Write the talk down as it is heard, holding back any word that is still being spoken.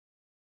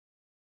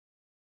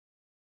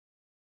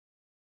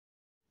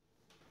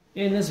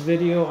In this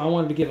video, I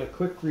wanted to give a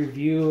quick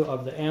review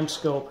of the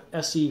AmScope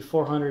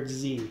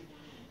SE400-Z.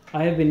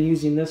 I have been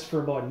using this for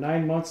about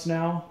 9 months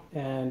now,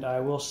 and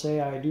I will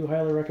say I do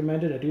highly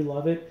recommend it. I do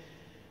love it.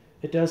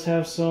 It does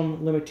have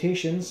some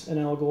limitations, and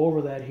I'll go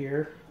over that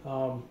here.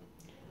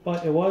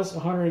 But it was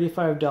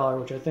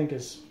 $185, which I think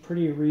is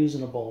pretty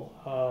reasonable.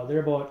 They're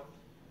about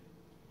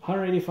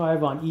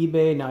 $185 on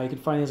eBay. Now you can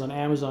find these on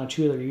Amazon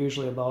too. They're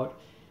usually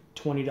about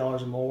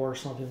 $20 more or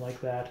something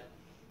like that.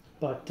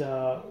 But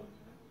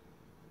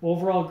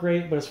overall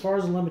great, but as far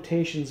as the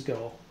limitations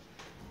go,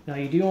 now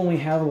you do only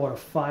have about a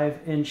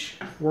 5-inch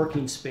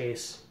working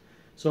space.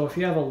 So if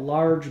you have a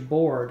large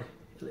board,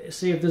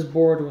 say if this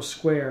board was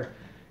square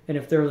and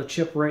if there was a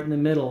chip right in the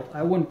middle,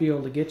 I wouldn't be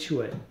able to get to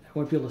it. I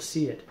wouldn't be able to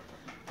see it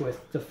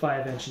with the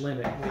 5-inch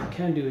limit. What you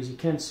can do is you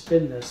can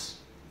spin this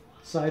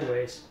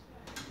sideways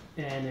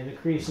and it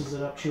increases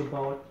it up to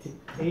about an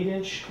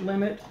 8-inch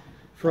limit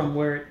from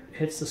where it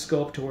hits the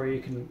scope to where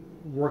you can,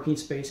 working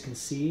space can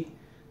see.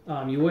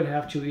 You would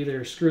have to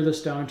either screw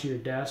this down to your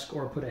desk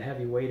or put a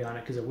heavy weight on it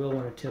because it will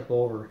want to tip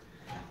over.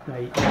 Now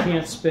you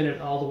can't spin it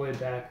all the way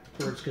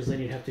backwards because then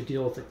you'd have to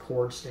deal with the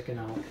cord sticking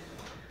out.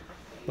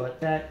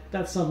 But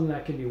that's something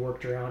that can be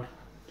worked around.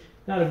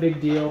 Not a big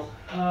deal.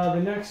 The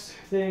next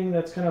thing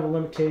that's kind of a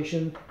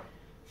limitation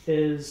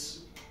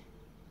is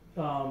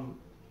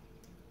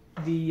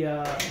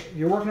if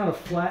you're working on a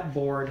flat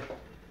board,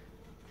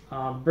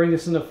 bring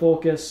this into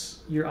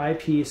focus. Your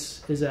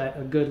eyepiece is at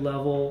a good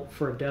level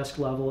for a desk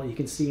level. You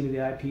can see into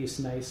the eyepiece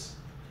nice.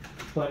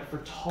 But for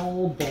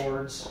tall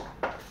boards,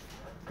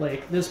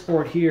 like this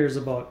board here is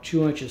about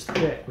 2 inches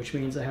thick, which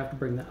means I have to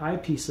bring the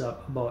eyepiece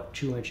up about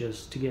 2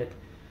 inches to get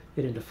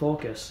it into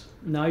focus.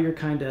 Now you're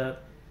kind of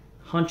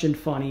hunching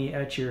funny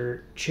at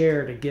your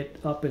chair to get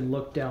up and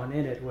look down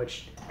in it,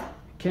 which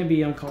can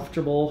be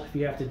uncomfortable if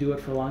you have to do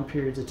it for long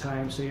periods of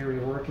time, so you're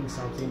reworking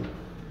something.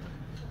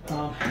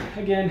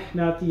 Again,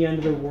 not the end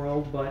of the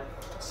world, but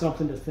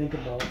something to think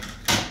about.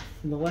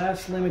 And the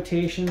last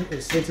limitation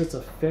is since it's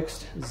a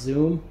fixed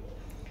zoom,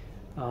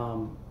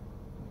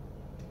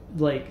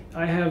 like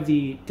I have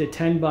the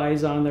 10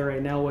 bys on there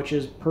right now, which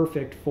is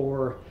perfect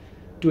for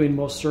doing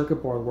most circuit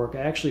board work.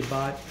 I actually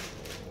bought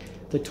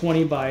the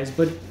 20 bys,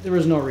 but there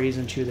was no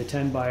reason to. The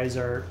 10 bys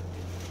are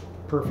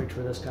perfect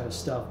for this kind of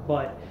stuff.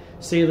 But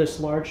say this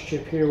large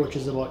chip here, which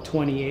is about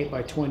 28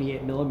 by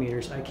 28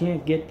 millimeters, I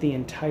can't get the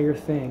entire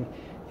thing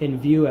in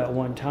view at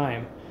one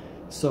time.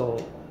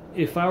 So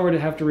if I were to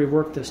have to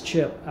rework this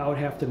chip, I would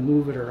have to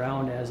move it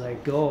around as I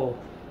go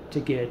to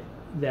get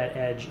that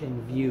edge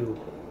in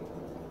view.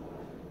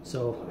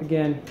 So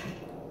again,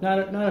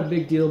 not a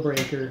big deal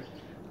breaker.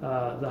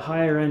 The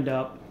higher end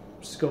up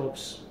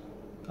scopes,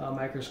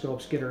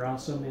 microscopes get around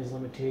some of these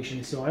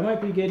limitations. So I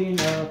might be getting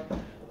an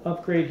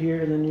upgrade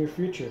here in the near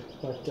future.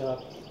 But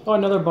oh,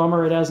 another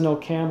bummer, it has no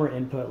camera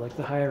input like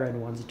the higher end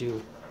ones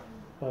do.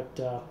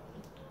 But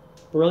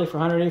really, for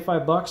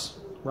 $185,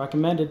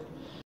 recommended.